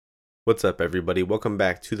What's up, everybody? Welcome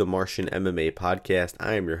back to the Martian MMA podcast.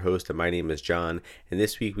 I am your host, and my name is John. And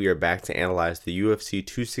this week we are back to analyze the UFC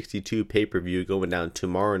 262 pay-per-view going down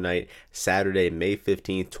tomorrow night, Saturday, May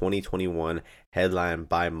 15th, 2021, headlined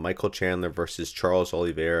by Michael Chandler versus Charles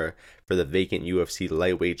Oliveira for the vacant UFC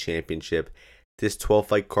Lightweight Championship. This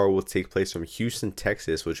 12-fight card will take place from Houston,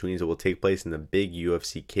 Texas, which means it will take place in the big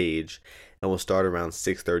UFC cage, and will start around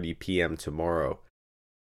 6:30 p.m. tomorrow.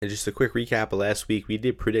 And just a quick recap of last week, we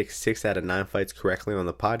did predict 6 out of 9 fights correctly on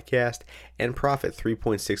the podcast and profit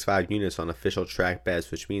 3.65 units on official track bets,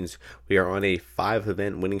 which means we are on a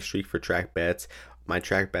 5-event winning streak for track bets. My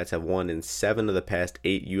track bets have won in 7 of the past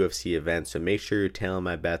 8 UFC events, so make sure you're tailing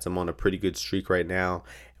my bets. I'm on a pretty good streak right now,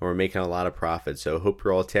 and we're making a lot of profit. So hope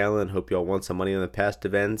you're all tailing, hope you all won some money on the past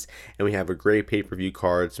events, and we have a great pay-per-view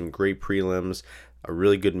card, some great prelims, a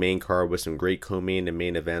really good main card with some great co-main and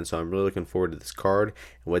main events, so I'm really looking forward to this card.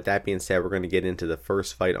 And with that being said, we're going to get into the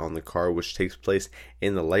first fight on the card, which takes place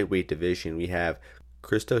in the lightweight division. We have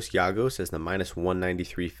Christos Giagos as the minus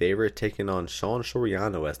 193 favorite, taking on Sean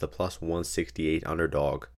Soriano as the plus 168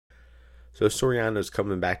 underdog. So Soriano's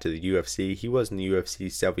coming back to the UFC. He was in the UFC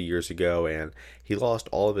several years ago, and he lost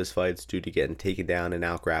all of his fights due to getting taken down and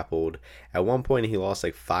out-grappled. At one point, he lost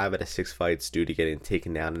like 5 out of 6 fights due to getting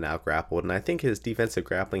taken down and out-grappled, and I think his defensive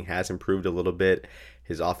grappling has improved a little bit.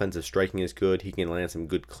 His offensive striking is good. He can land some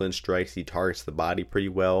good clinch strikes. He targets the body pretty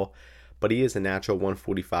well. But he is a natural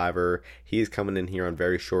 145er. He is coming in here on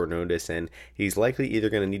very short notice, and he's likely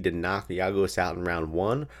either going to need to knock Giagos out in round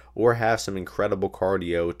 1 or have some incredible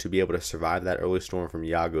cardio to be able to survive that early storm from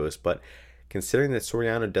Giagos. But considering that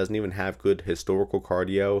Soriano doesn't even have good historical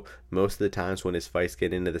cardio, most of the times when his fights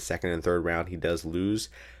get into the second and third round, he does lose.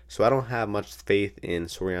 So I don't have much faith in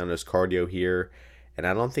Soriano's cardio here. And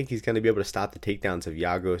I don't think he's going to be able to stop the takedowns of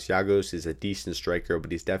Giagos. Giagos is a decent striker, but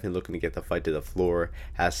he's definitely looking to get the fight to the floor,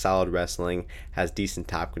 has solid wrestling, has decent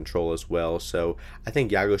top control as well. So I think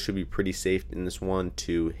Giagos should be pretty safe in this one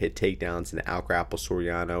to hit takedowns and out-grapple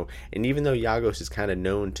Soriano. And even though Giagos is kind of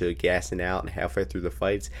known to gassing out and halfway through the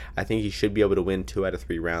fights, I think he should be able to win 2 out of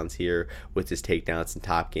 3 rounds here with his takedowns and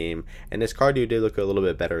top game. And his cardio did look a little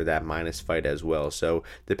bit better that minus fight as well. So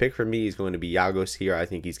the pick for me is going to be Giagos here. I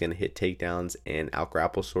think he's going to hit takedowns and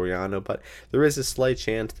out-grapple Soriano, but there is a slight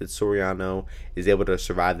chance that Soriano is able to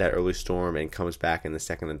survive that early storm and comes back in the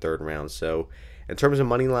second and third round. So in terms of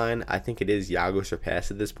money line, I think it is Giagos or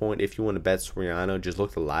pass at this point. If you want to bet Soriano, just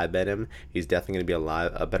look to live bet him. He's definitely going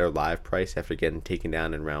to be a better live price after getting taken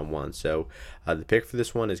down in round 1. So the pick for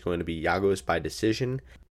this one is going to be Giagos by decision.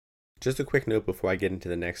 Just a quick note before I get into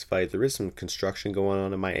the next fight, there is some construction going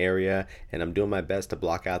on in my area, and I'm doing my best to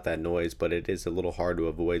block out that noise, but it is a little hard to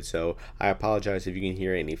avoid, so I apologize if you can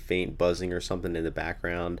hear any faint buzzing or something in the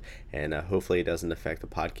background, and hopefully it doesn't affect the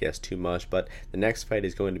podcast too much. But the next fight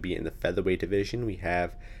is going to be in the featherweight division. We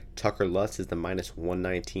have Tucker Lutz as the minus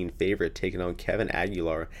 119 favorite, taking on Kevin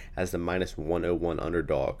Aguilar as the minus 101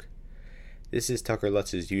 underdog. This is Tucker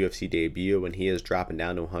Lutz's UFC debut, and he is dropping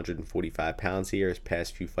down to 145 pounds here. His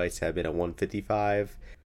past few fights have been at 155.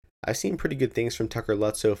 I've seen pretty good things from Tucker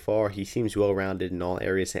Lutz so far. He seems well-rounded in all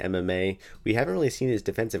areas of MMA. We haven't really seen his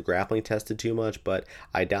defensive grappling tested too much, but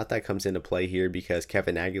I doubt that comes into play here because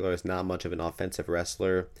Kevin Aguilar is not much of an offensive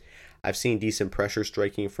wrestler. I've seen decent pressure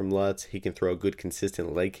striking from Lutz. He can throw good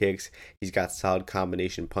consistent leg kicks. He's got solid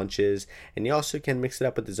combination punches, and he also can mix it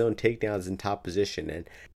up with his own takedowns in top position. And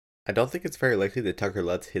I don't think it's very likely that Tucker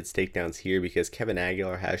Lutz hits takedowns here because Kevin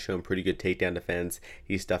Aguilar has shown pretty good takedown defense.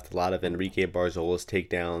 He stuffed a lot of Enrique Barzola's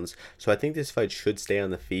takedowns, so I think this fight should stay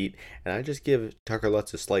on the feet, and I just give Tucker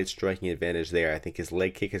Lutz a slight striking advantage there. I think his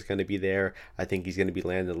leg kick is going to be there. I think he's going to be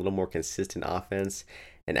landing a little more consistent offense.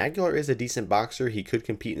 And Aguilar is a decent boxer. He could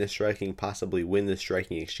compete in the striking, possibly win the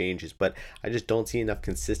striking exchanges, but I just don't see enough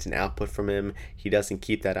consistent output from him. He doesn't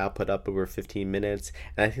keep that output up over 15 minutes,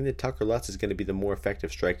 and I think that Tucker Lutz is going to be the more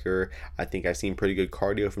effective striker. I think I've seen pretty good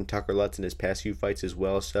cardio from Tucker Lutz in his past few fights as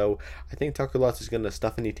well, so I think Tucker Lutz is going to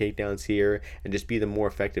stuff any takedowns here and just be the more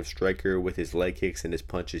effective striker with his leg kicks and his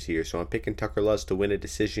punches here. So I'm picking Tucker Lutz to win a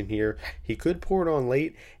decision here. He could pour it on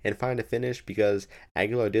late and find a finish because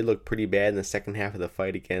Aguilar did look pretty bad in the second half of the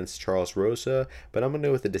fight against Charles Rosa, but I'm going to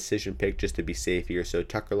go with a decision pick just to be safe here. So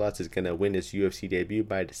Tucker Lutz is going to win his UFC debut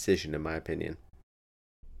by decision, in my opinion.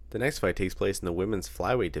 The next fight takes place in the women's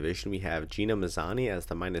flyweight division. We have Gina Mazany as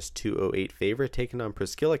the minus 208 favorite, taking on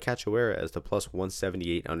Priscilla Cachoeira as the plus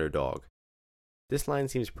 178 underdog. This line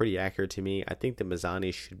seems pretty accurate to me. I think that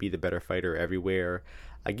Mazany should be the better fighter everywhere.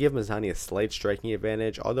 I give Mazzani a slight striking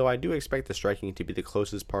advantage, although I do expect the striking to be the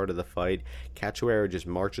closest part of the fight. Cachoeira just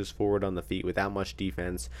marches forward on the feet without much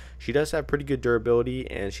defense. She does have pretty good durability,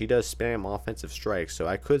 and she does spam offensive strikes, so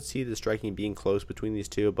I could see the striking being close between these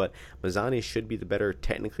two, but Mazzani should be the better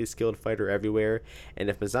technically skilled fighter everywhere, and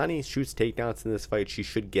if Mazzani shoots takedowns in this fight, she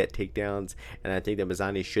should get takedowns, and I think that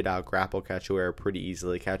Mazzani should out-grapple Cachoeira pretty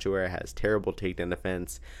easily. Cachoeira has terrible takedown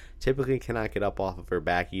defense, typically cannot get up off of her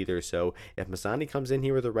back either, so if Mazzani comes in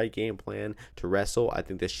here with the right game plan to wrestle, I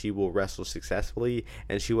think that she will wrestle successfully,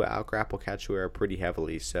 and she will out-grapple Cachoeira pretty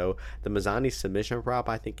heavily. So the Mazzani submission prop,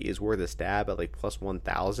 I think, is worth a stab at like plus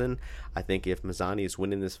 1,000. I think if Mazzani is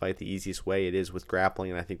winning this fight the easiest way, it is with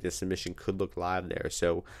grappling, and I think this submission could look live there.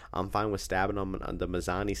 So I'm fine with stabbing on the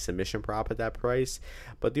Mazzani submission prop at that price,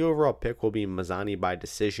 but the overall pick will be Mazzani by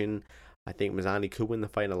decision. I think Mazzani could win the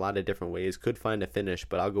fight in a lot of different ways, could find a finish,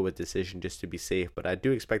 but I'll go with decision just to be safe. But I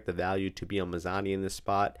do expect the value to be on Mazzani in this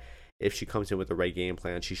spot. If she comes in with the right game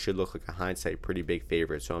plan, she should look like a hindsight pretty big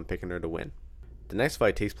favorite, so I'm picking her to win. The next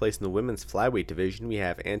fight takes place in the women's flyweight division. We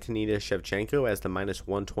have Antonina Shevchenko as the minus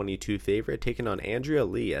 122 favorite, taking on Andrea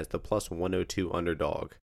Lee as the plus 102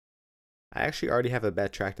 underdog. I actually already have a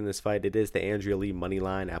bet tracked in this fight. It is the Andrea Lee money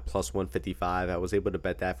line at plus 155. I was able to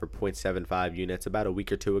bet that for 0.75 units about a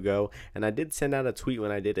week or two ago, and I did send out a tweet when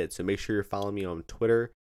I did it, so make sure you're following me on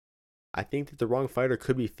Twitter. I think that the wrong fighter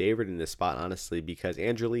could be favored in this spot, honestly, because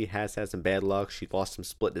Andrea Lee has had some bad luck. She lost some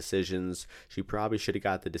split decisions. She probably should have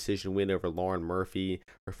got the decision win over Lauren Murphy.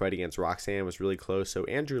 Her fight against Roxanne was really close, so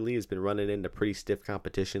Andrea Lee has been running into pretty stiff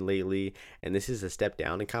competition lately, and this is a step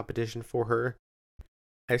down in competition for her.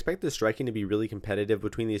 I expect the striking to be really competitive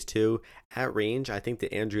between these two. At range, I think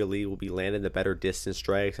that Andrea Lee will be landing the better distance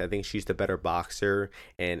strikes. I think she's the better boxer,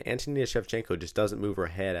 and Antonina Shevchenko just doesn't move her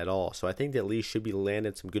head at all. So I think that Lee should be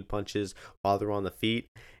landing some good punches while they're on the feet.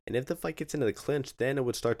 And if the fight gets into the clinch, then it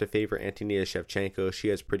would start to favor Antonina Shevchenko. She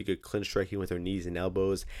has pretty good clinch striking with her knees and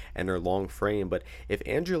elbows and her long frame. But if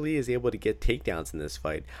Andrea Lee is able to get takedowns in this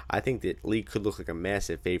fight, I think that Lee could look like a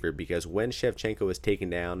massive favorite, because when Shevchenko is taken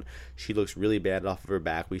down, she looks really bad off of her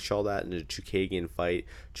back. We saw that in the Chookagian fight.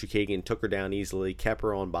 Chookagian took her down easily, kept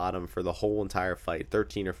her on bottom for the whole entire fight,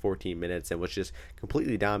 13 or 14 minutes, and was just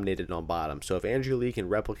completely dominated on bottom. So if Andrea Lee can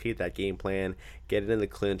replicate that game plan, get it in the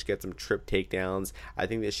clinch, get some trip takedowns, I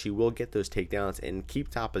think that she will get those takedowns and keep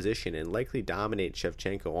top position and likely dominate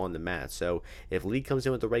Shevchenko on the mat. So if Lee comes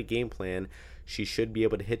in with the right game plan, she should be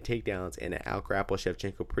able to hit takedowns and out-grapple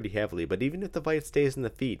Shevchenko pretty heavily. But even if the fight stays in the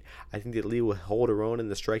feet, I think that Lee will hold her own in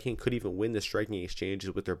the striking, could even win the striking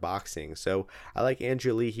exchanges with her boxing. So I like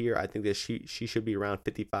Andrea Lee here. I think that she should be around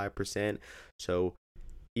 55%. So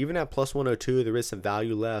even at plus 102, there is some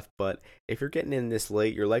value left, but if you're getting in this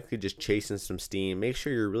late, you're likely just chasing some steam. Make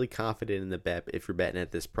sure you're really confident in the bet if you're betting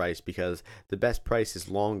at this price, because the best price is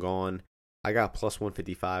long gone. I got plus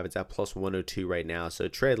 155. It's at plus 102 right now, so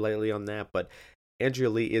tread lightly on that, but Andrea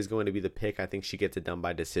Lee is going to be the pick. I think she gets it done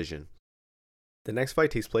by decision. The next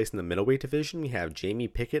fight takes place in the middleweight division. We have Jamie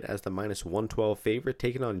Pickett as the minus 112 favorite,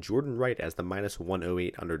 taking on Jordan Wright as the minus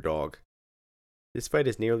 108 underdog. This fight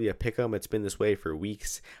is nearly a pick'em. It's been this way for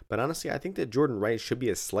weeks, but honestly, I think that Jordan Wright should be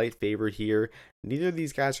a slight favorite here. Neither of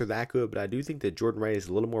these guys are that good, but I do think that Jordan Wright is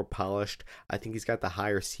a little more polished. I think he's got the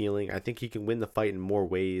higher ceiling. I think he can win the fight in more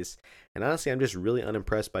ways. And honestly, I'm just really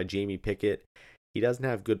unimpressed by Jamie Pickett. He doesn't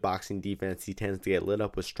have good boxing defense. He tends to get lit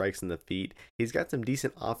up with strikes in the feet. He's got some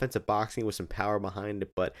decent offensive boxing with some power behind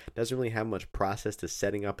it, but doesn't really have much process to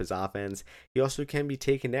setting up his offense. He also can be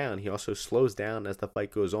taken down. He also slows down as the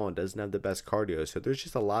fight goes on, doesn't have the best cardio. So there's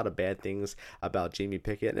just a lot of bad things about Jamie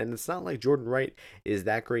Pickett. And it's not like Jordan Wright is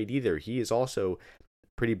that great either. He is also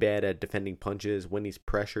pretty bad at defending punches. When he's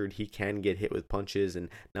pressured, he can get hit with punches and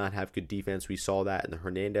not have good defense. We saw that in the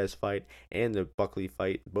Hernandez fight and the Buckley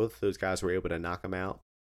fight. Both of those guys were able to knock him out.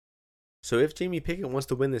 So if Jamie Pickett wants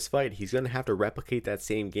to win this fight, he's going to have to replicate that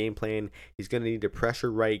same game plan. He's going to need to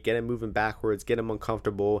pressure Wright, get him moving backwards, get him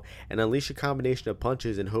uncomfortable, and unleash a combination of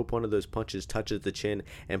punches and hope one of those punches touches the chin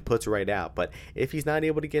and puts Wright out. But if he's not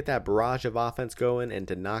able to get that barrage of offense going and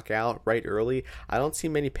to knock out Wright early, I don't see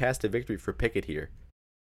many paths to victory for Pickett here.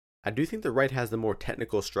 I do think that Wright has the more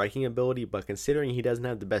technical striking ability, but considering he doesn't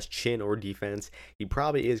have the best chin or defense, he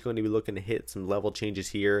probably is going to be looking to hit some level changes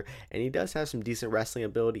here, and he does have some decent wrestling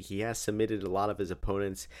ability. He has submitted a lot of his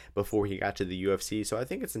opponents before he got to the UFC, so I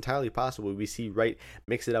think it's entirely possible we see Wright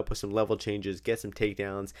mix it up with some level changes, get some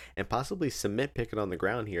takedowns, and possibly submit Pickett on the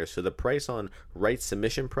ground here. So the price on Wright's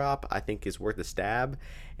submission prop, I think, is worth a stab,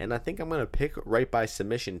 and I think I'm going to pick Wright by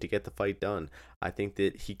submission to get the fight done. I think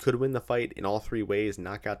that he could win the fight in all three ways,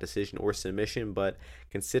 knockout, decision, or submission. But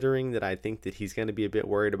considering that I think that he's going to be a bit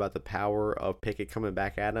worried about the power of Pickett coming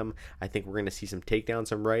back at him, I think we're going to see some takedowns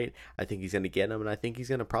from Wright. I think he's going to get him, and I think he's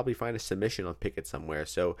going to probably find a submission on Pickett somewhere.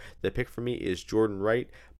 So the pick for me is Jordan Wright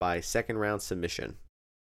by second round submission.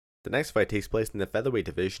 The next fight takes place in the featherweight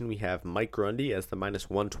division. We have Mike Grundy as the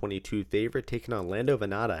 -122 favorite, taking on Lando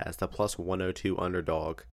Vannata as the +102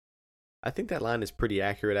 underdog. I think that line is pretty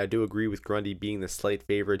accurate. I do agree with Grundy being the slight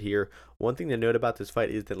favorite here. One thing to note about this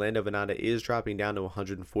fight is that Lando Vannata is dropping down to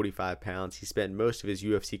 145 pounds. He spent most of his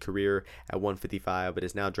UFC career at 155, but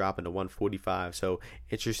is now dropping to 145, so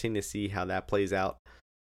interesting to see how that plays out.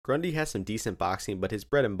 Grundy has some decent boxing, but his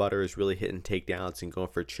bread and butter is really hitting takedowns and going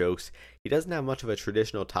for chokes. He doesn't have much of a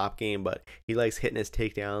traditional top game, but he likes hitting his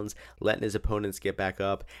takedowns, letting his opponents get back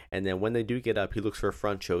up, and then when they do get up, he looks for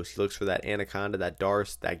front chokes. He looks for that anaconda, that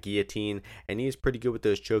darce, that guillotine, and he is pretty good with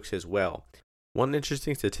those chokes as well. One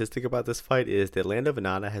interesting statistic about this fight is that Lando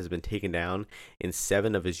Vannata has been taken down in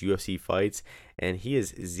 7 of his UFC fights, and he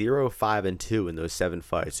is 0-5-2 in those 7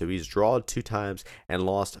 fights. So he's drawn 2 times and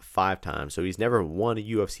lost 5 times. So he's never won a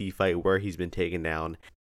UFC fight where he's been taken down.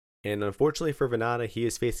 And unfortunately for Vannata, he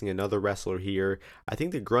is facing another wrestler here. I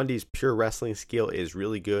think that Grundy's pure wrestling skill is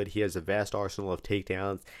really good. He has a vast arsenal of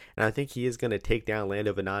takedowns, and I think he is going to take down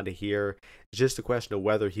Lando Vannata here. It's just a question of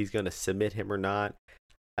whether he's going to submit him or not.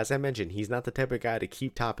 As I mentioned, he's not the type of guy to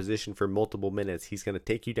keep top position for multiple minutes. He's going to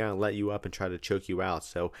take you down, let you up, and try to choke you out.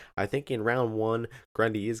 So I think in round 1,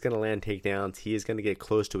 Grundy is going to land takedowns. He is going to get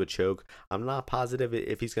close to a choke. I'm not positive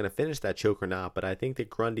if he's going to finish that choke or not, but I think that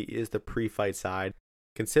Grundy is the pre-fight side.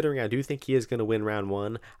 Considering I do think he is going to win round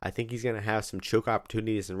 1, I think he's going to have some choke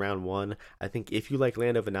opportunities in round 1. I think if you like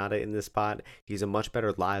Lando Vannata in this spot, he's a much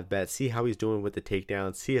better live bet. See how he's doing with the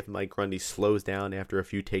takedowns. See if Mike Grundy slows down after a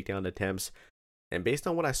few takedown attempts. And based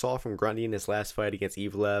on what I saw from Grundy in his last fight against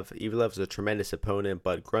Evelev is a tremendous opponent,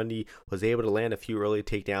 but Grundy was able to land a few early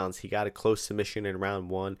takedowns. He got a close submission in round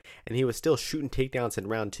 1, and he was still shooting takedowns in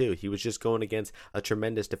round 2. He was just going against a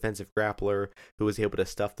tremendous defensive grappler who was able to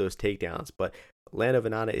stuff those takedowns. But Lando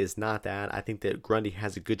Vannata is not that. I think that Grundy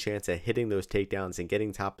has a good chance at hitting those takedowns and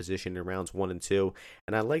getting top position in rounds 1 and 2.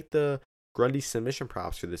 And I like the Grundy submission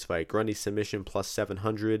props for this fight. Grundy submission plus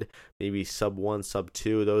 700, maybe sub 1, sub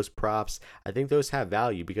 2, those props. I think those have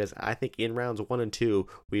value because I think in rounds 1 and 2,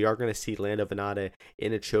 we are going to see Lando Vannata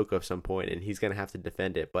in a choke of some point, and he's going to have to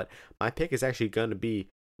defend it. But my pick is actually going to be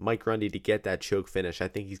Mike Grundy to get that choke finish. I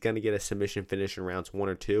think he's going to get a submission finish in rounds 1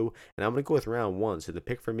 or 2, and I'm going to go with round 1. So the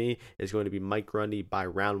pick for me is going to be Mike Grundy by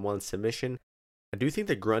round 1 submission. I do think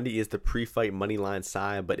that Grundy is the pre-fight money line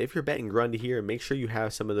side, but if you're betting Grundy here, make sure you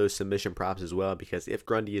have some of those submission props as well, because if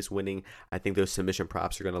Grundy is winning, I think those submission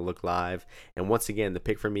props are going to look live. And once again, the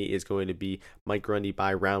pick for me is going to be Mike Grundy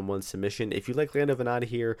by round 1 submission. If you like Lando Vannata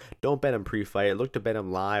here, don't bet him pre-fight. Look to bet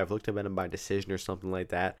him live. Look to bet him by decision or something like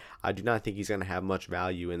that. I do not think he's going to have much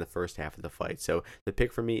value in the first half of the fight. So the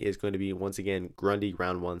pick for me is going to be, once again, Grundy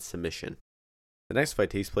round 1 submission. The next fight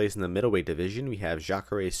takes place in the middleweight division. We have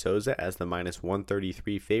Jacare Souza as the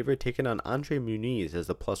 -133 favorite, taking on Andre Muniz as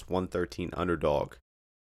the +113 underdog.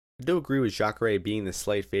 I do agree with Jacare being the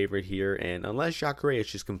slight favorite here, and unless Jacare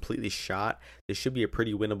is just completely shot, this should be a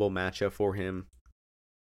pretty winnable matchup for him.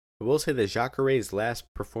 I will say that Jacare's last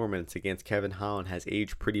performance against Kevin Holland has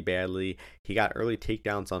aged pretty badly. He got early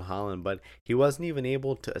takedowns on Holland, but he wasn't even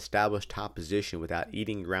able to establish top position without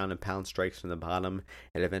eating ground and pound strikes from the bottom,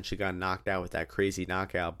 and eventually got knocked out with that crazy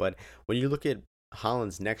knockout. But when you look at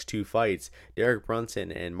Holland's next 2 fights, Derek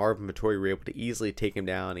Brunson and Marvin Vettori were able to easily take him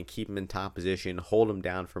down and keep him in top position, hold him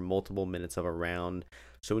down for multiple minutes of a round.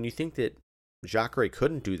 So when you think that Jacare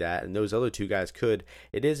couldn't do that and those other 2 guys could,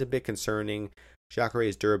 it is a bit concerning.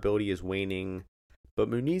 Jacare's durability is waning, but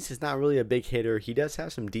Muniz is not really a big hitter. He does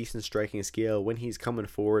have some decent striking skill. When he's coming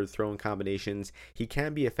forward, throwing combinations, he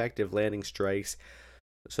can be effective landing strikes.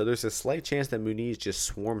 So there's a slight chance that Muniz just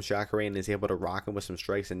swarms Jacare and is able to rock him with some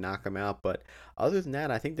strikes and knock him out. But other than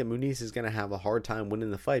that, I think that Muniz is going to have a hard time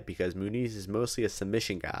winning the fight because Muniz is mostly a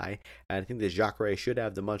submission guy. And I think that Jacare should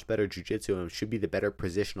have the much better jiu-jitsu and should be the better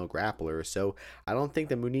positional grappler. So I don't think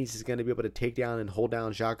that Muniz is going to be able to take down and hold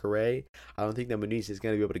down Jacare. I don't think that Muniz is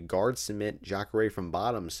going to be able to guard submit Jacare from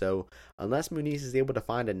bottom. So unless Muniz is able to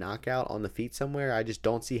find a knockout on the feet somewhere, I just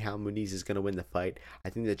don't see how Muniz is going to win the fight.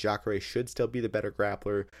 I think that Jacare should still be the better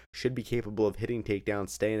grappler, should be capable of hitting takedowns,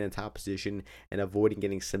 staying in top position, and avoiding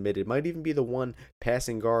getting submitted. Might even be the one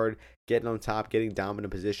passing guard, getting on top, getting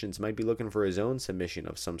dominant positions, might be looking for his own submission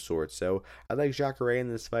of some sort. So I like Jacare in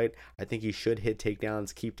this fight. I think he should hit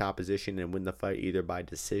takedowns, keep top position, and win the fight either by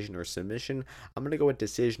decision or submission. I'm going to go with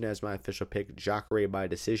decision as my official pick, Jacare by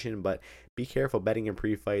decision, but be careful betting in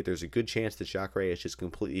pre-fight. There's a good chance that Jacare is just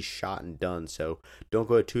completely shot and done, so don't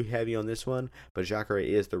go too heavy on this one, but Jacare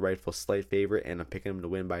is the rightful slight favorite, and I'm picking him to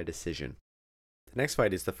win by decision. The next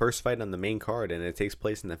fight is the first fight on the main card, and it takes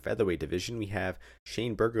place in the featherweight division. We have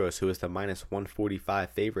Shane Burgos, who is the minus 145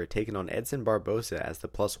 favorite, taking on Edson Barbosa as the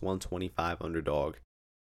plus 125 underdog.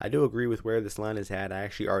 I do agree with where this line is at. I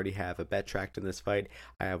actually already have a bet tracked in this fight.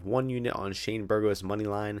 I have one unit on Shane Burgos' money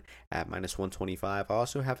line at minus 125. I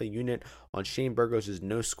also have a unit on Shane Burgos'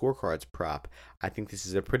 no scorecards prop. I think this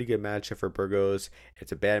is a pretty good matchup for Burgos.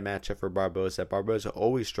 It's a bad matchup for Barbosa. Barbosa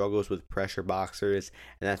always struggles with pressure boxers,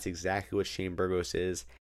 and that's exactly what Shane Burgos is.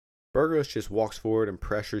 Burgos just walks forward and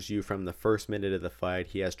pressures you from the first minute of the fight.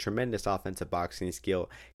 He has tremendous offensive boxing skill.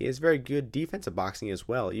 He has very good defensive boxing as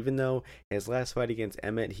well. Even though his last fight against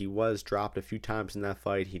Emmett, he was dropped a few times in that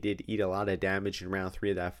fight. He did eat a lot of damage in round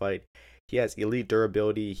 3 of that fight. He has elite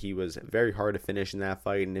durability. He was very hard to finish in that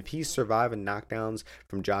fight. And if he's surviving knockdowns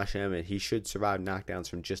from Josh Emmett, he should survive knockdowns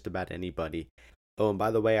from just about anybody. Oh, and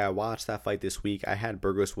by the way, I watched that fight this week. I had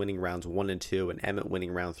Burgos winning rounds 1 and 2 and Emmett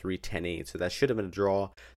winning round 3, 10-8. So that should have been a draw.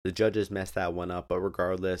 The judges messed that one up. But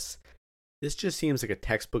regardless, this just seems like a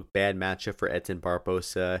textbook bad matchup for Edson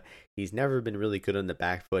Barbosa. He's never been really good on the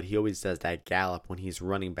back foot. He always does that gallop when he's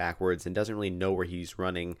running backwards and doesn't really know where he's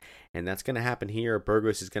running. And that's going to happen here.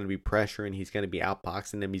 Burgos is going to be pressuring. He's going to be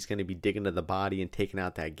outboxing him. He's going to be digging to the body and taking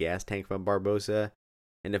out that gas tank from Barbosa.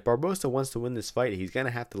 And if Barbosa wants to win this fight, he's going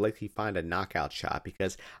to have to likely find a knockout shot,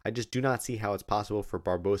 because I just do not see how it's possible for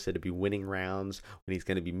Barbosa to be winning rounds when he's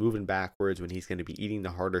going to be moving backwards, when he's going to be eating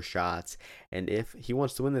the harder shots. And if he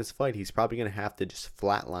wants to win this fight, he's probably going to have to just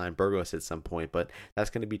flatline Burgos at some point. But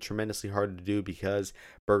that's going to be tremendously hard to do because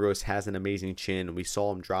Burgos has an amazing chin. We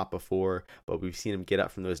saw him drop before, but we've seen him get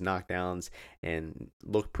up from those knockdowns and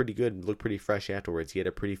look pretty good, look pretty fresh afterwards. He had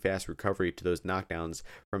a pretty fast recovery to those knockdowns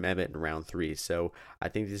from Emmett in round 3. So I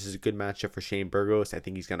think this is a good matchup for Shane Burgos. I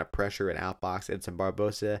think he's going to pressure and outbox Edson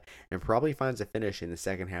Barbosa and probably finds a finish in the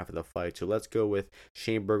second half of the fight. So let's go with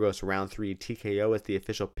Shane Burgos round 3 TKO as the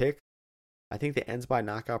official pick. I think the ends by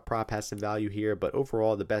knockout prop has some value here, but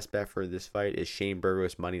overall the best bet for this fight is Shane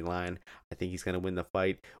Burgos money line. I think he's going to win the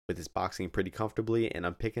fight with his boxing pretty comfortably, and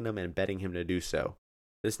I'm picking him and betting him to do so.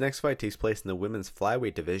 This next fight takes place in the women's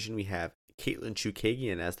flyweight division. We have Katlyn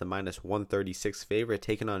Chookagian as the minus 136 favorite,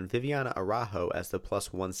 taking on Viviana Araujo as the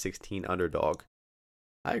plus 116 underdog.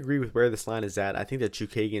 I agree with where this line is at. I think that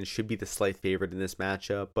Chookagian should be the slight favorite in this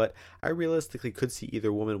matchup, but I realistically could see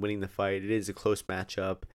either woman winning the fight. It is a close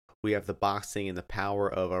matchup. We have the boxing and the power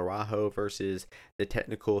of Araujo versus the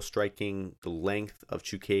technical striking, the length of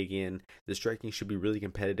Chookagian. The striking should be really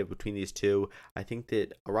competitive between these two. I think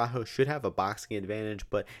that Araujo should have a boxing advantage,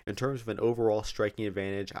 but in terms of an overall striking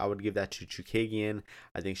advantage, I would give that to Chookagian.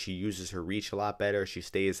 I think she uses her reach a lot better. She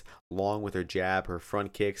stays long with her jab, her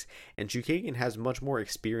front kicks, and Chookagian has much more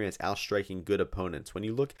experience outstriking good opponents. When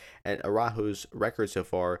you look at Araujo's record so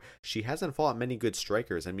far, she hasn't fought many good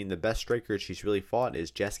strikers. I mean, the best striker she's really fought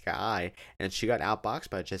is Jessica Eye, and she got outboxed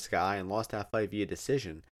by Jessica Eye and lost that fight via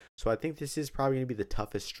decision. So I think this is probably going to be the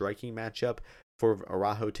toughest striking matchup for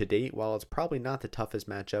Araujo to date, while it's probably not the toughest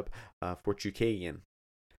matchup for Chookagian.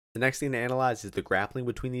 The next thing to analyze is the grappling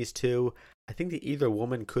between these two. I think that either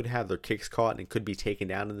woman could have their kicks caught and could be taken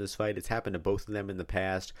down in this fight. It's happened to both of them in the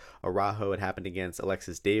past. Araujo, it happened against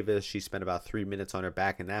Alexis Davis. She spent about 3 minutes on her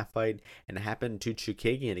back in that fight. And it happened to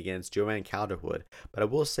Chookagian against Joanne Calderwood. But I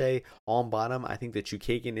will say, on bottom, I think that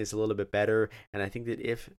Chookagian is a little bit better. And I think that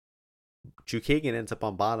if Chookagian ends up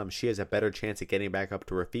on bottom, she has a better chance at getting back up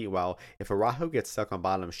to her feet, while if Araujo gets stuck on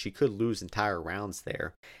bottom, she could lose entire rounds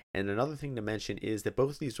there. And another thing to mention is that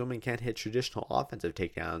both of these women can't hit traditional offensive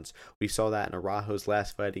takedowns. We saw that in Araujo's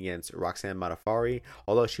last fight against Roxanne Modafferi,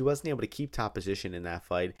 although she wasn't able to keep top position in that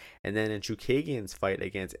fight. And then in Chookagian's fight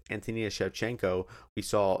against Antonina Shevchenko, we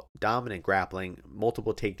saw dominant grappling,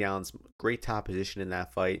 multiple takedowns, great top position in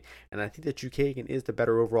that fight. And I think that Chookagian is the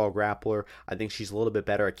better overall grappler. I think she's a little bit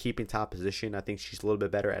better at keeping top position. I think she's a little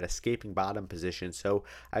bit better at escaping bottom position. So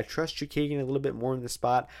I trust Chookagian a little bit more in the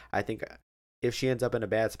spot. I think if she ends up in a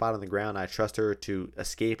bad spot on the ground, I trust her to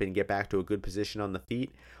escape and get back to a good position on the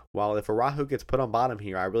feet. While if Araujo gets put on bottom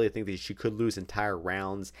here, I really think that she could lose entire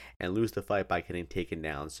rounds and lose the fight by getting taken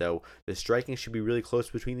down. So the striking should be really close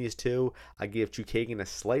between these two. I give Chookagian a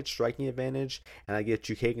slight striking advantage, and I give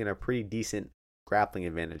Chookagian a pretty decent grappling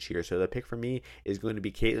advantage here. So the pick for me is going to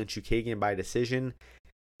be Katlyn Chookagian by decision.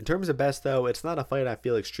 In terms of bets, though, it's not a fight I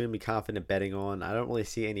feel extremely confident betting on. I don't really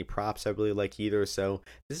see any props I really like either, so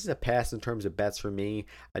this is a pass in terms of bets for me.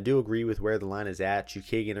 I do agree with where the line is at.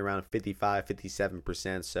 Chookagian around 55,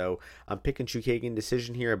 57%, so I'm picking Chookagian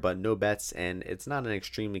decision here, but no bets, and it's not an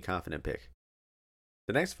extremely confident pick.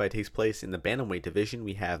 The next fight takes place in the bantamweight division.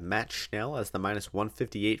 We have Matt Schnell as the minus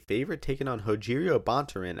 158 favorite, taking on Rogerio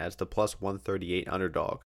Bontorin as the plus 138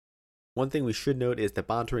 underdog. One thing we should note is that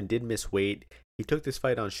Bontorin did miss weight. He took this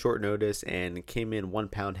fight on short notice and came in 1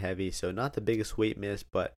 pound heavy, so not the biggest weight miss,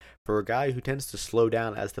 but for a guy who tends to slow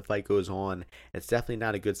down as the fight goes on, it's definitely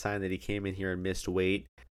not a good sign that he came in here and missed weight.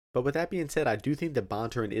 But with that being said, I do think that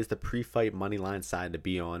Bontorin is the pre-fight moneyline side to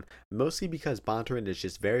be on, mostly because Bontorin is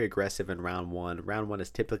just very aggressive in round one. Round one is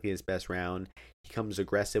typically his best round. He comes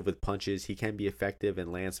aggressive with punches. He can be effective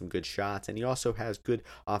and land some good shots, and he also has good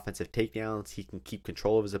offensive takedowns. He can keep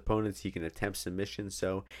control of his opponents. He can attempt submissions.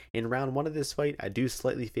 So in round one of this fight, I do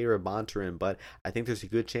slightly favor Bontorin, but I think there's a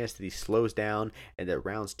good chance that he slows down and that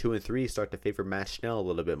rounds 2 and 3 start to favor Matt Schnell a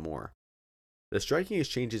little bit more. The striking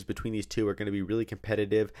exchanges between these two are going to be really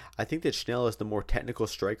competitive. I think that Schnell is the more technical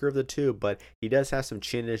striker of the two, but he does have some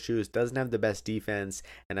chin issues, doesn't have the best defense,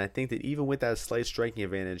 and I think that even with that slight striking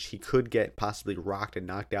advantage, he could get possibly rocked and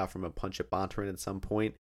knocked out from a punch at Bontorin at some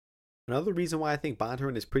point. Another reason why I think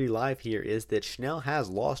Bontorin is pretty live here is that Schnell has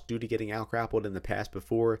lost due to getting out-grappled in the past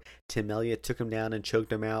before. Tim Elliott took him down and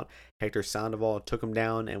choked him out. Hector Sandoval took him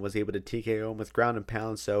down and was able to TKO him with ground and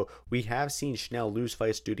pound. So we have seen Schnell lose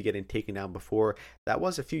fights due to getting taken down before. That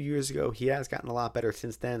was a few years ago. He has gotten a lot better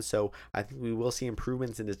since then. So I think we will see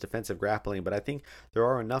improvements in his defensive grappling. But I think there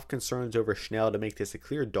are enough concerns over Schnell to make this a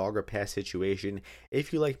clear dog or pass situation.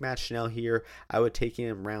 If you like Matt Schnell here, I would take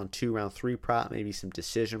him round 2, round 3 prop, maybe some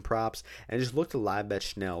decision props, and just look to live bet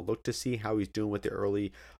Schnell. Look to see how he's doing with the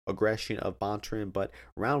early aggression of Bontorin. But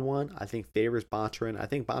round 1, I think favors Bontorin. I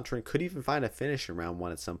think Bontorin could even find a finish in round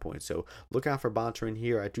 1 at some point. So look out for Bontorin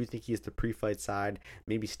here. I do think he's the pre-fight side.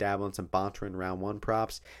 Maybe stab on some Bontorin round 1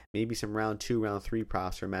 props. Maybe some round 2, round 3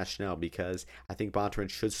 props for Matt Schnell, because I think Bontorin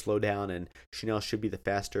should slow down and Schnell should be the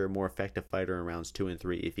faster, more effective fighter in rounds 2 and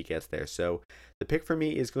 3 if he gets there. So the pick for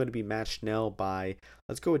me is going to be Matt Schnell by,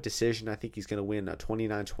 let's go with decision. I think he's going to win a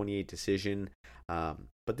 29-28 decision.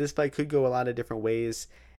 But this fight could go a lot of different ways,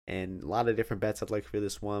 and a lot of different bets I'd like for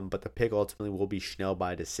this one, but the pick ultimately will be Schnell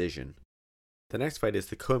by decision. The next fight is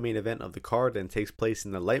the co-main event of the card and takes place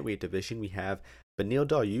in the lightweight division. We have Beneil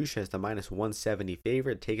Dariush as the minus 170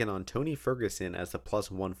 favorite, taking on Tony Ferguson as the plus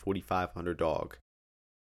 145 underdog.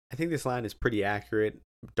 I think this line is pretty accurate.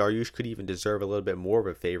 Dariush could even deserve a little bit more of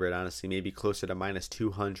a favorite, honestly, maybe closer to minus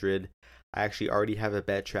 200. I actually already have a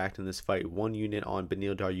bet tracked in this fight, 1 unit on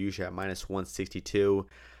Beneil Dariush at minus 162.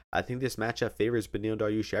 I think this matchup favors Beneil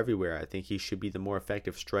Dariush everywhere. I think he should be the more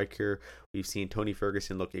effective striker. We've seen Tony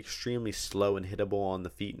Ferguson look extremely slow and hittable on the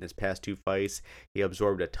feet in his past 2 fights. He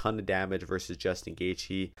absorbed a ton of damage versus Justin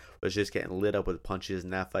Gaethje. Was just getting lit up with punches in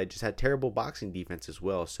that fight. Just had terrible boxing defense as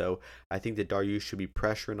well. So I think that Dariush should be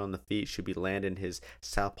pressuring on the feet, should be landing his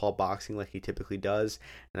southpaw boxing like he typically does.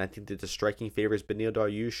 And I think that the striking favors Beneil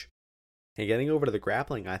Dariush. And getting over to the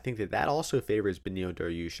grappling, I think that also favors Beneil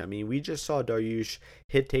Dariush. I mean, we just saw Dariush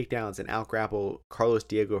hit takedowns and outgrapple Carlos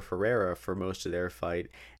Diego Ferreira for most of their fight.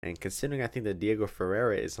 And considering I think that Diego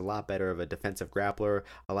Ferreira is a lot better of a defensive grappler,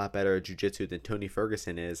 a lot better at jiu-jitsu than Tony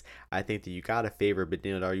Ferguson is, I think that you got to favor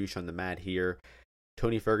Beneil Dariush on the mat here.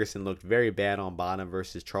 Tony Ferguson looked very bad on bottom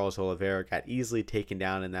versus Charles Oliveira, got easily taken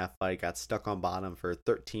down in that fight, got stuck on bottom for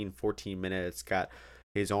 13-14 minutes, got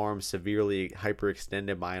his arm severely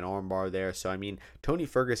hyperextended by an armbar there. So, I mean, Tony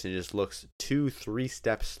Ferguson just looks 2-3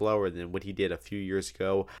 steps slower than what he did a few years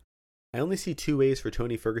ago. I only see 2 ways for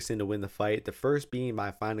Tony Ferguson to win the fight. The first being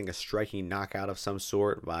by finding a striking knockout of some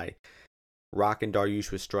sort, by rocking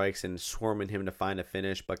Dariush with strikes and swarming him to find a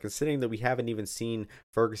finish. But considering that we haven't even seen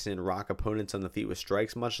Ferguson rock opponents on the feet with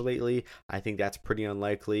strikes much lately, I think that's pretty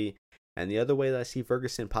unlikely. And the other way that I see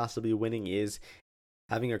Ferguson possibly winning is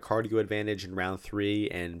having a cardio advantage in round 3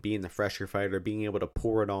 and being the fresher fighter, being able to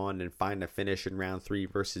pour it on and find a finish in round 3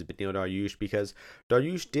 versus Beneil Dariush, because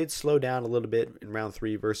Dariush did slow down a little bit in round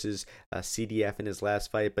 3 versus CDF in his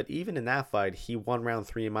last fight, but even in that fight, he won round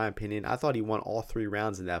 3 in my opinion. I thought he won all 3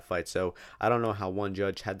 rounds in that fight, so I don't know how one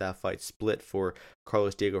judge had that fight split for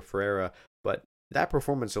Carlos Diego Ferreira, but that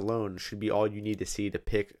performance alone should be all you need to see to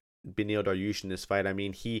pick Beneil Dariush in this fight. I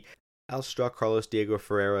mean, he outstruck Carlos Diego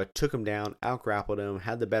Ferreira, took him down, outgrappled him,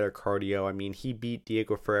 had the better cardio. I mean, he beat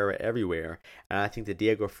Diego Ferreira everywhere. And I think that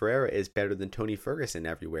Diego Ferreira is better than Tony Ferguson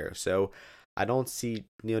everywhere. So I don't see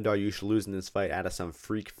Beneil Dariush losing this fight out of some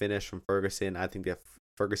freak finish from Ferguson. I think that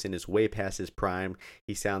Ferguson is way past his prime.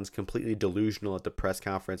 He sounds completely delusional at the press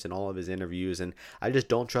conference and all of his interviews, and I just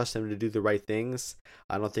don't trust him to do the right things.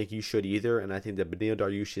 I don't think you should either, and I think that Beneil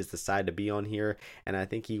Dariush is the side to be on here, and I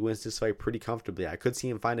think he wins this fight pretty comfortably. I could see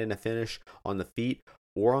him finding a finish on the feet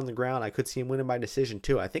or on the ground. I could see him winning by decision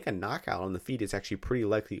too. I think a knockout on the feet is actually pretty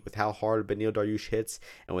likely with how hard Beneil Dariush hits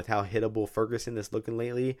and with how hittable Ferguson is looking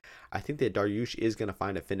lately. I think that Dariush is going to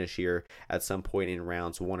find a finish here at some point in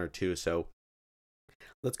rounds 1 or 2. So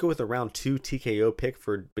let's go with a round 2 TKO pick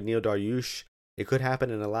for Beneil Dariush. It could happen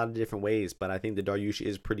in a lot of different ways, but I think that Dariush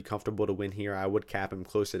is pretty comfortable to win here. I would cap him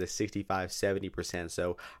closer to 65-70%.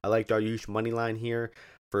 So I like Dariush money line here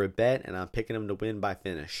for a bet, and I'm picking him to win by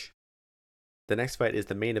finish. The next fight is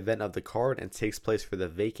the main event of the card and takes place for the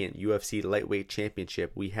vacant UFC Lightweight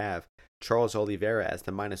Championship. We have Charles Oliveira as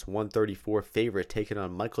the minus 134 favorite, taking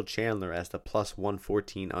on Michael Chandler as the plus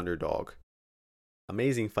 114 underdog.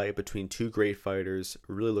 Amazing fight between two great fighters.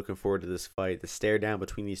 Really looking forward to this fight. The stare down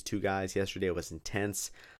between these two guys yesterday was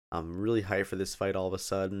intense. I'm really hyped for this fight all of a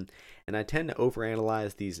sudden. And I tend to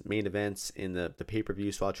overanalyze these main events in the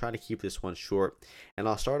pay-per-view, so I'll try to keep this one short. And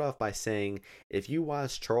I'll start off by saying, if you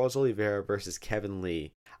watch Charles Oliveira versus Kevin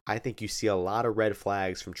Lee, I think you see a lot of red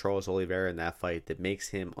flags from Charles Oliveira in that fight that makes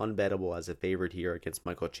him unbettable as a favorite here against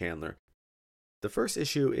Michael Chandler. The first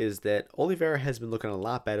issue is that Oliveira has been looking a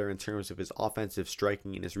lot better in terms of his offensive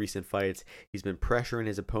striking in his recent fights. He's been pressuring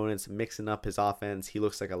his opponents, mixing up his offense. He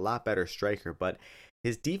looks like a lot better striker, but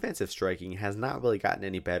his defensive striking has not really gotten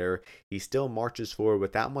any better. He still marches forward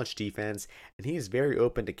without much defense, and he is very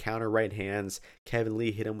open to counter right hands. Kevin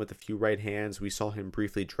Lee hit him with a few right hands. We saw him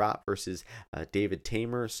briefly drop versus David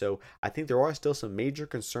Tamer. So I think there are still some major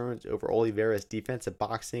concerns over Oliveira's defensive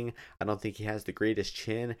boxing. I don't think he has the greatest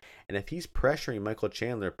chin, and if he's pressuring Michael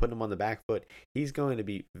Chandler, putting him on the back foot, he's going to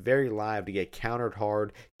be very live to get countered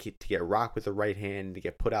hard, to get rocked with the right hand, and to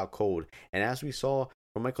get put out cold. And as we saw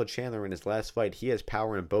from Michael Chandler in his last fight, he has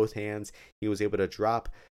power in both hands. He was able to drop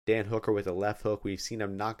Dan Hooker with a left hook. We've seen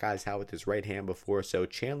him knock guys out with his right hand before, so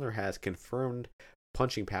Chandler has confirmed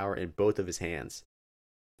punching power in both of his hands.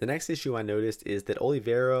 The next issue I noticed is that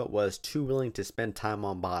Oliveira was too willing to spend time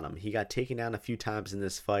on bottom. He got taken down a few times in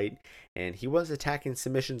this fight, and he was attacking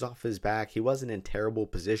submissions off his back. He wasn't in terrible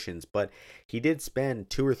positions, but he did spend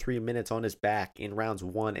 2 or 3 minutes on his back in rounds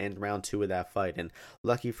 1 and round 2 of that fight. And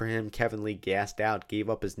lucky for him, Kevin Lee gassed out, gave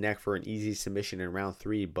up his neck for an easy submission in round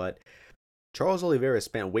 3, but Charles Oliveira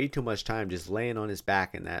spent way too much time just laying on his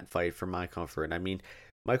back in that fight for my comfort. I mean,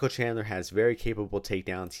 Michael Chandler has very capable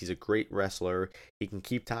takedowns. He's a great wrestler. He can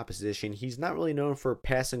keep top position. He's not really known for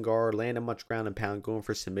passing guard, landing much ground and pound, going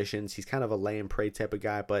for submissions. He's kind of a lay and pray type of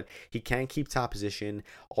guy, but he can keep top position.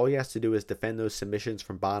 All he has to do is defend those submissions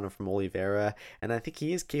from bottom from Oliveira, and I think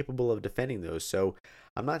he is capable of defending those. So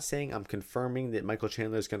I'm not saying I'm confirming that Michael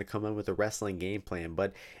Chandler is going to come in with a wrestling game plan,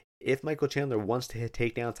 but if Michael Chandler wants to hit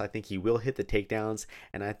takedowns, I think he will hit the takedowns,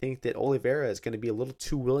 and I think that Oliveira is going to be a little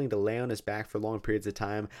too willing to lay on his back for long periods of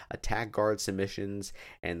time, attack guard submissions,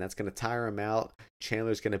 and that's going to tire him out.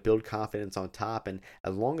 Chandler's going to build confidence on top, and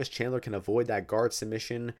as long as Chandler can avoid that guard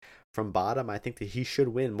submission from bottom, I think that he should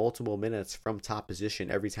win multiple minutes from top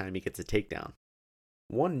position every time he gets a takedown.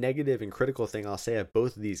 One negative and critical thing I'll say of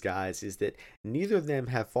both of these guys is that neither of them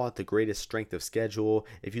have fought the greatest strength of schedule.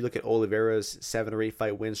 If you look at Oliveira's 7 or 8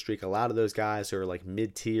 fight win streak, a lot of those guys are like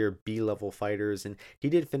mid-tier, B-level fighters, and he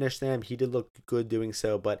did finish them. He did look good doing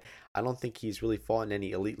so, but I don't think he's really fought in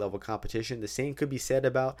any elite level competition. The same could be said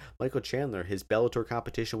about Michael Chandler. His Bellator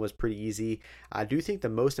competition was pretty easy. I do think the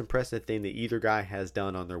most impressive thing that either guy has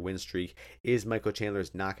done on their win streak is Michael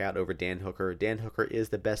Chandler's knockout over Dan Hooker. Dan Hooker is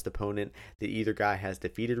the best opponent that either guy has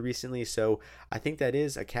defeated recently, so I think that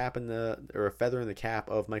is a feather in the cap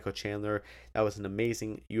of Michael Chandler. That was an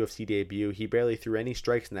amazing UFC debut. He barely threw any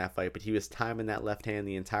strikes in that fight, but he was timing that left hand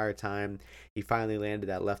the entire time. He finally landed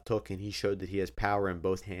that left hook, and he showed that he has power in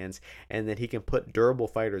both hands and that he can put durable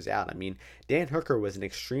fighters out. I mean, Dan Hooker was an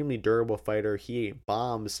extremely durable fighter. He ate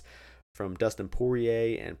bombs from Dustin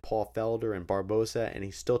Poirier and Paul Felder and Barbosa, and he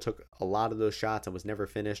still took a lot of those shots and was never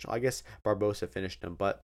finished. I guess Barbosa finished him,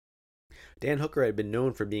 but Dan Hooker had been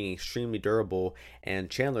known for being extremely durable, and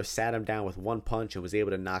Chandler sat him down with one punch and was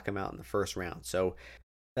able to knock him out in the first round. So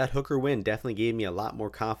that Hooker win definitely gave me a lot more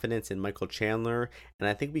confidence in Michael Chandler, and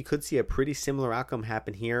I think we could see a pretty similar outcome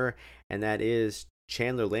happen here, and that is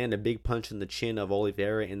Chandler land a big punch in the chin of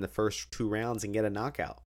Oliveira in the first 2 rounds and get a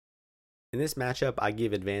knockout. In this matchup, I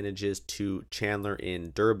give advantages to Chandler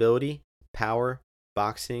in durability, power,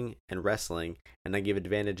 boxing, and wrestling, and I give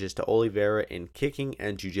advantages to Oliveira in kicking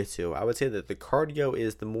and jiu-jitsu. I would say that the cardio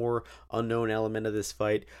is the more unknown element of this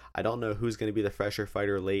fight. I don't know who's going to be the fresher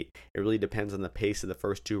fighter late. It really depends on the pace of the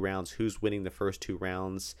first 2 rounds, who's winning the first 2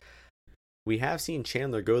 rounds. We have seen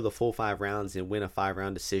Chandler go the full 5 rounds and win a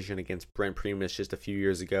 5-round decision against Brent Primus just a few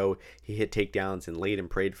years ago. He hit takedowns and laid and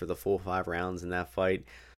prayed for the full 5 rounds in that fight.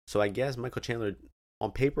 So I guess Michael Chandler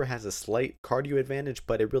on paper has a slight cardio advantage,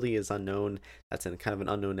 but it really is unknown. That's kind of an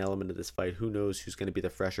unknown element of this fight. Who knows who's going to be the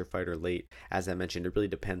fresher fighter late? As I mentioned, it really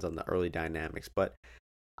depends on the early dynamics. But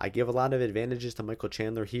I give a lot of advantages to Michael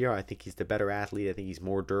Chandler here. I think he's the better athlete. I think he's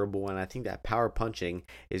more durable, and I think that power punching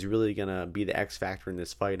is really going to be the X factor in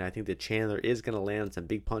this fight. And I think that Chandler is going to land some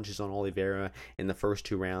big punches on Oliveira in the first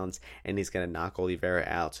 2 rounds, and he's going to knock Oliveira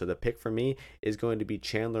out. So the pick for me is going to be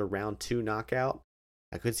Chandler round 2 knockout.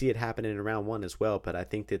 I could see it happening in round 1 as well, but I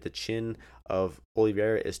think that the chin of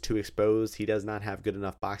Oliveira is too exposed. He does not have good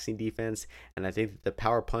enough boxing defense, and I think that the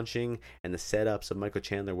power punching and the setups of Michael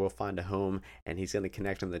Chandler will find a home, and he's going to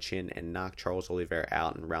connect on the chin and knock Charles Oliveira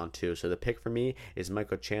out in round 2. So the pick for me is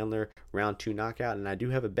Michael Chandler round 2 knockout, and I do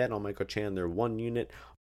have a bet on Michael Chandler 1 unit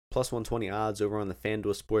plus 120 odds over on the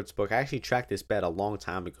FanDuel Sportsbook. I actually tracked this bet a long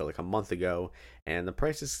time ago, like a month ago, and the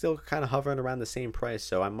price is still kind of hovering around the same price,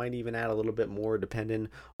 so I might even add a little bit more depending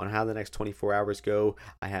on how the next 24 hours go.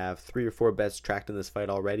 I have 3 or 4 bets tracked in this fight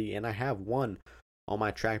already, and I have won all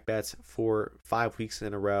my track bets for 5 weeks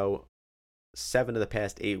in a row, 7 of the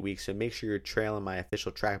past 8 weeks. So make sure you're trailing my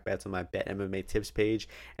official track bets on my Bet MMA tips page.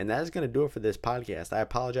 And that is going to do it for this podcast. I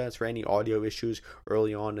apologize for any audio issues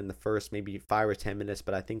early on in the first maybe 5 or 10 minutes,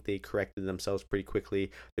 but I think they corrected themselves pretty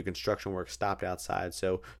quickly. The construction work stopped outside,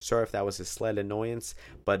 so sorry if that was a slight annoyance,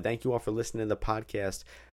 but thank you all for listening to the podcast.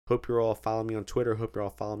 Hope you're all following me on Twitter. Hope you're all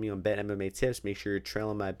following me on Bet MMA Tips. Make sure you're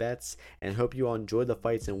trailing my bets, and hope you all enjoy the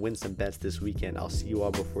fights and win some bets this weekend. I'll see you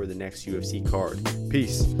all before the next UFC card.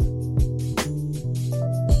 Peace.